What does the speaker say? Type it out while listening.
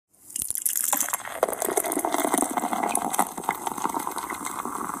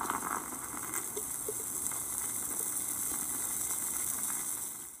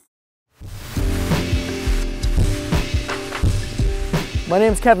My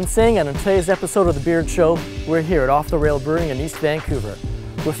name's Kevin Singh, and on today's episode of The Beard Show, we're here at Off the Rail Brewing in East Vancouver.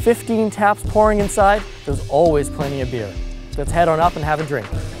 With 15 taps pouring inside, there's always plenty of beer. Let's head on up and have a drink.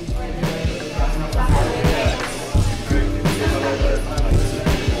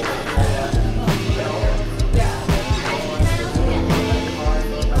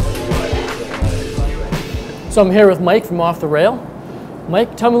 So I'm here with Mike from Off the Rail.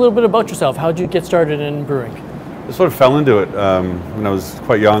 Mike, tell me a little bit about yourself. How did you get started in brewing? I sort of fell into it. When I was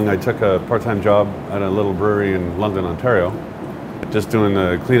quite young, I took a part-time job at a little brewery in London, Ontario, just doing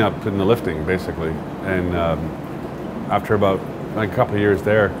the cleanup and the lifting, basically. And after about a couple of years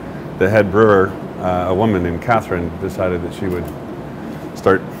there, the head brewer, a woman named Catherine, decided that she would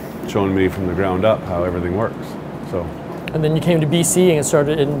start showing me from the ground up how everything works. So. And then you came to BC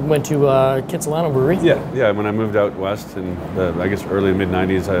and went to Kitsilano Brewery? Yeah. When I moved out west in I guess early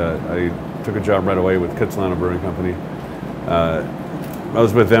mid-90s, I took a job right away with Kitsilano Brewing Company. I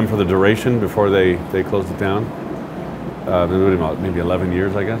was with them for the duration before they closed it down. Maybe 11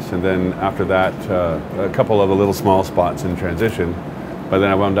 years, I guess. And then after that, a couple of the little small spots in transition. But then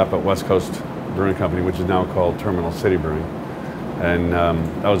I wound up at West Coast Brewing Company, which is now called Terminal City Brewing. And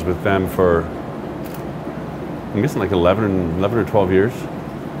I was with them for, I'm guessing like 11 or 12 years.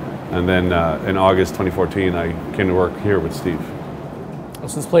 And then in August 2014, I came to work here with Steve.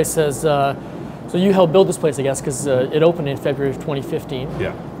 So this place says, so you helped build this place, I guess, because it opened in February of 2015.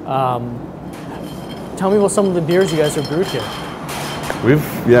 Yeah. Tell me about some of the beers you guys have brewed here.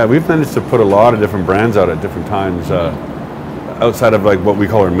 We've managed to put a lot of different brands out at different times. Outside of like what we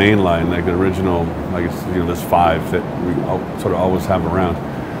call our main line, like the original, I guess, there's 5 that we sort of always have around.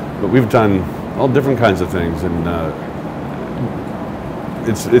 But we've done all different kinds of things, and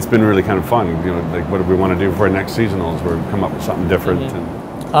it's been really kind of fun. Like what do we want to do for our next seasonals? We're come up with something different.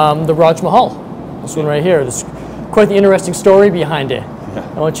 And the Raj Mahal, this one right here. There's quite the interesting story behind it. Yeah.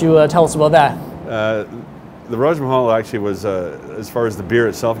 Why don't you tell us about that? The Raj Mahal actually was, as far as the beer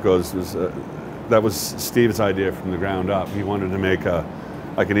itself goes, that was Steve's idea from the ground up. He wanted to make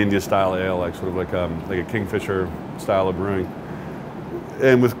like an India style ale, like sort of like a Kingfisher style of brewing,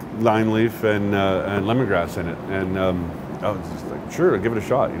 and with lime leaf and lemongrass in it. And I was just like, sure, give it a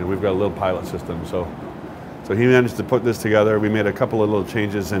shot. We've got a little pilot system. So he managed to put this together. We made a couple of little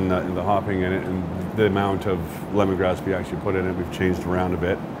changes in the hopping in it, and the amount of lemongrass we actually put in it, we've changed around a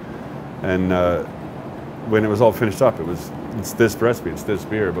bit. And when it was all finished up, it's this recipe, it's this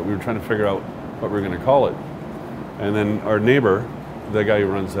beer, but we were trying to figure out what we were going to call it. And then our neighbor, the guy who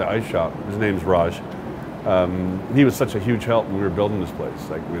runs the ice shop, his name's Raj, he was such a huge help when we were building this place,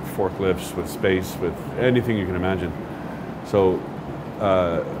 like with forklifts, with space, with anything you can imagine. So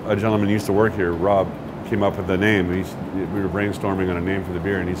a gentleman who used to work here, Rob, came up with the name. We were brainstorming on a name for the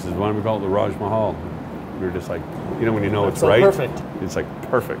beer, and he says, why don't we call it the Raj Mahal? We were just like, when you know it's right, perfect. It's like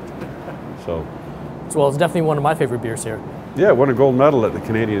perfect. So well, it's definitely one of my favorite beers here. Yeah, won a gold medal at the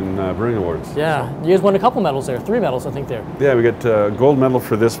Canadian Brewing Awards. Yeah, so. You guys won a couple medals there, 3 medals I think there. Yeah, we got a gold medal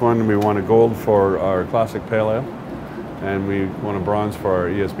for this one. We won a gold for our classic pale ale, and we won a bronze for our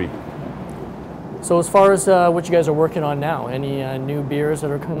ESB. So as far as what you guys are working on now, any new beers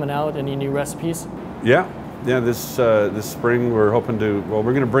that are coming out, any new recipes? Yeah. This spring we're hoping to. Well,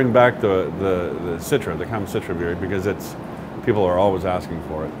 we're going to bring back the Citra, the Cam Citra beer, because people are always asking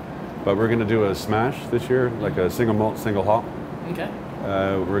for it. But we're going to do a smash this year, like a single malt, single hop. Okay.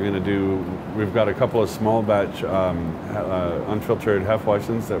 We've got a couple of small batch unfiltered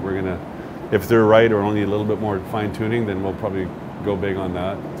Hefeweizens that we're going to, if they're right or only a little bit more fine tuning, then we'll probably go big on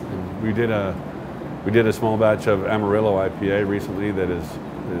that. And we did a small batch of Amarillo IPA recently that is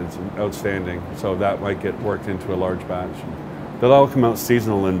outstanding. So that might get worked into a large batch. They'll all come out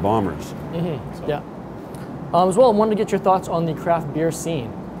seasonal in bombers. Mm-hmm. So. Yeah. As well, I wanted to get your thoughts on the craft beer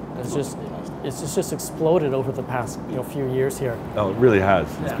scene. It's just exploded over the past few years here. Oh, it really has.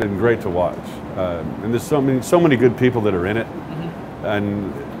 It's been great to watch, and there's so many good people that are in it. Mm-hmm.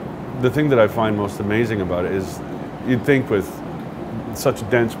 And the thing that I find most amazing about it is, you'd think with such a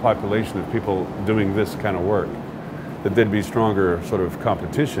dense population of people doing this kind of work, that there'd be stronger sort of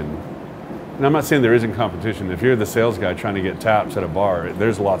competition. And I'm not saying there isn't competition. If you're the sales guy trying to get taps at a bar,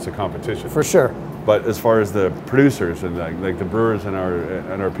 there's lots of competition. For sure. But as far as the producers and like the brewers and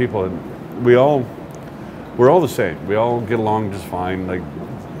our people, we're all the same. We all get along just fine. Like,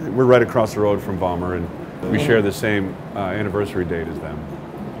 we're right across the road from Bomber, and we share the same anniversary date as them.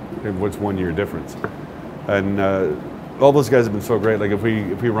 What's 1 year difference? And all those guys have been so great. Like if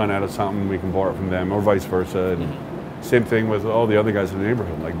we run out of something, we can borrow it from them, or vice versa. And same thing with all the other guys in the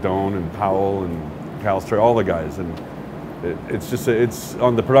neighborhood, like Doan and Powell and Calster, all the guys. And it's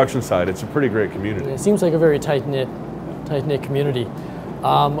on the production side, it's a pretty great community. It seems like a very tight-knit community.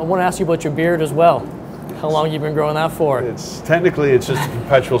 I want to ask you about your beard as well. How long have you been growing that for? Technically, it's just a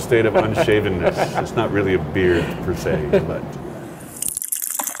perpetual state of unshavenness. It's not really a beard per se, but.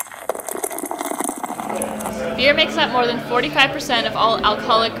 Beer makes up more than 45% of all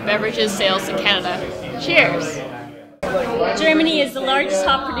alcoholic beverages sales in Canada. Cheers! Germany is the largest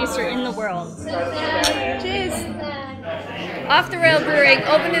hop producer in the world. Cheers! Off the Rail Brewing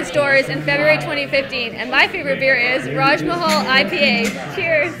opened its doors in February 2015, and my favorite beer is Raj Mahal IPA.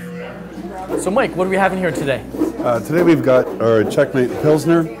 Cheers! So Mike, what are we having here today? Today we've got our Checkmate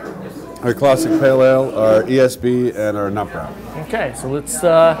Pilsner, our Classic Pale Ale, our ESB, and our Nut Brown. Okay, so let's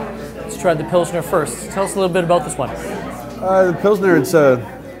try the Pilsner first. Tell us a little bit about this one. The Pilsner,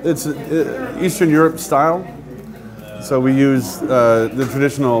 it's Eastern Europe style. So we use the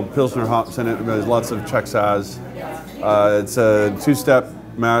traditional Pilsner hops in it. There's lots of Czech Saaz. It's a two-step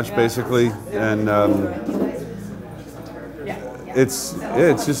mash basically, and it's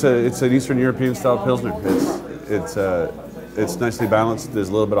an Eastern European style Pilsner. It's nicely balanced. There's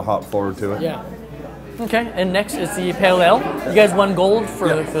a little bit of hop forward to it. Yeah. Okay, and next is the Pale Ale. You guys won gold for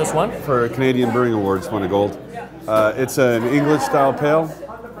this one. For Canadian Brewing Awards, won a gold. It's an English style pale,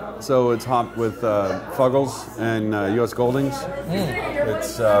 so it's hopped with Fuggles and U.S. Goldings.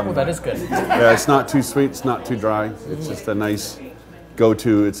 It's Oh, that is good. yeah, it's not too sweet, it's not too dry. It's just a nice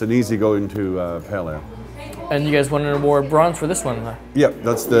go-to. It's an easy go-into pale ale. And you guys won an award bronze for this one, huh? Yep,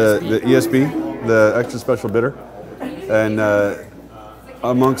 that's the ESB, the extra special bitter. And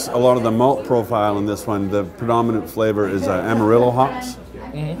amongst a lot of the malt profile in this one, the predominant flavor is Amarillo hops.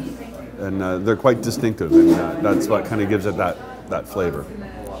 And they're quite distinctive, and that's what kind of gives it that flavor.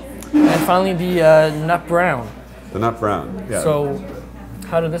 And finally, the Nut Brown. The Nut Brown, yeah. So,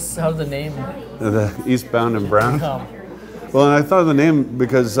 how did the name The Eastbound and Brown. come? Well, and I thought of the name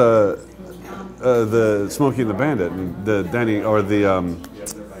because the Smokey and the Bandit and the Danny or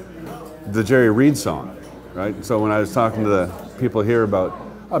the Jerry Reed song, right? So when I was talking to the people here about,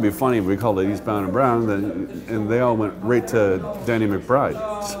 oh, it'd be funny if we called it Eastbound and Brown, and they all went right to Danny McBride.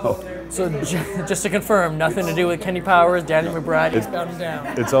 So just to confirm, nothing to do with Kenny Powers, Danny McBride, Eastbound and Down.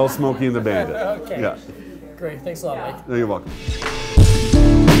 It's all Smokey and the Bandit. Okay. Yeah. Great, thanks a lot, Mike. You're welcome.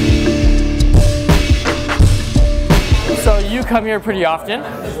 So you come here pretty often.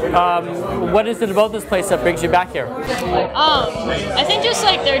 What is it about this place that brings you back here? I think just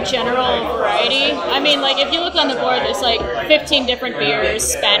like their general variety. I mean, like if you look on the board, there's like 15 different beers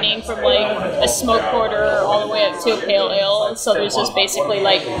spanning from like a smoke porter all the way up to a pale ale. So there's just basically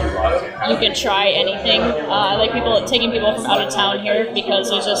like you can try anything. I like taking people from out of town here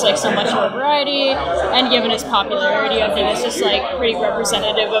because there's just like so much more variety. And given its popularity, I think it's just like pretty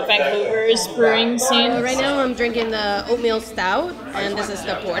representative of Vancouver's brewing scene. Right now I'm drinking the oatmeal stout, and this is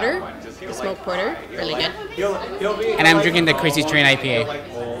the porter, the smoked porter, really good. And I'm drinking the Crazy Train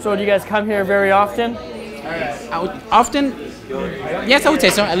IPA. So do you guys come here very often? Often? Yes, I would say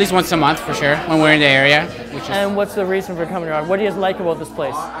so. At least once a month for sure when we're in the area. And what's the reason for coming around? What do you guys like about this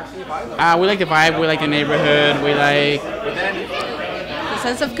place? We like the vibe, we like the neighborhood, we like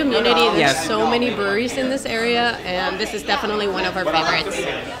The sense of community, there's so many breweries in this area, and this is definitely one of our favorites.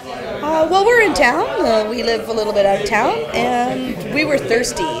 Well, we're in town. We live a little bit out of town, and we were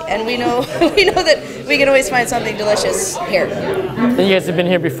thirsty, and we know that we can always find something delicious here. And you guys have been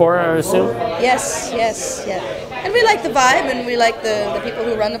here before, I assume? Yes, yeah. And we like the vibe, and we like the people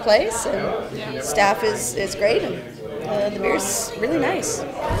who run the place, and staff is great, and the beer's really nice.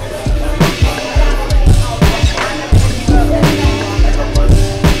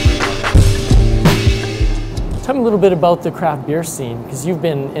 Tell me a little bit about the craft beer scene, because you've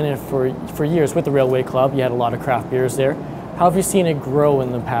been in it for years with the Railway Club. You had a lot of craft beers there. How have you seen it grow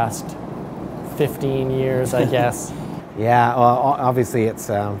in the past 15 years, I guess? Yeah, well, obviously it's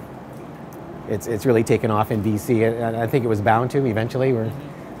really taken off in BC, and I think it was bound to eventually. We're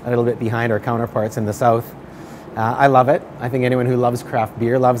a little bit behind our counterparts in the South. I love it. I think anyone who loves craft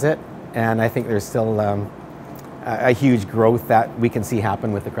beer loves it, and I think there's still a huge growth that we can see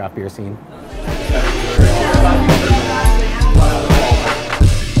happen with the craft beer scene.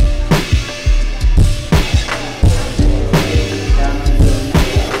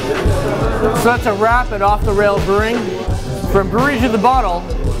 So that's a wrap at Off the Rail Brewing. From brewery to the bottle,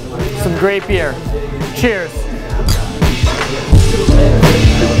 some great beer. Cheers.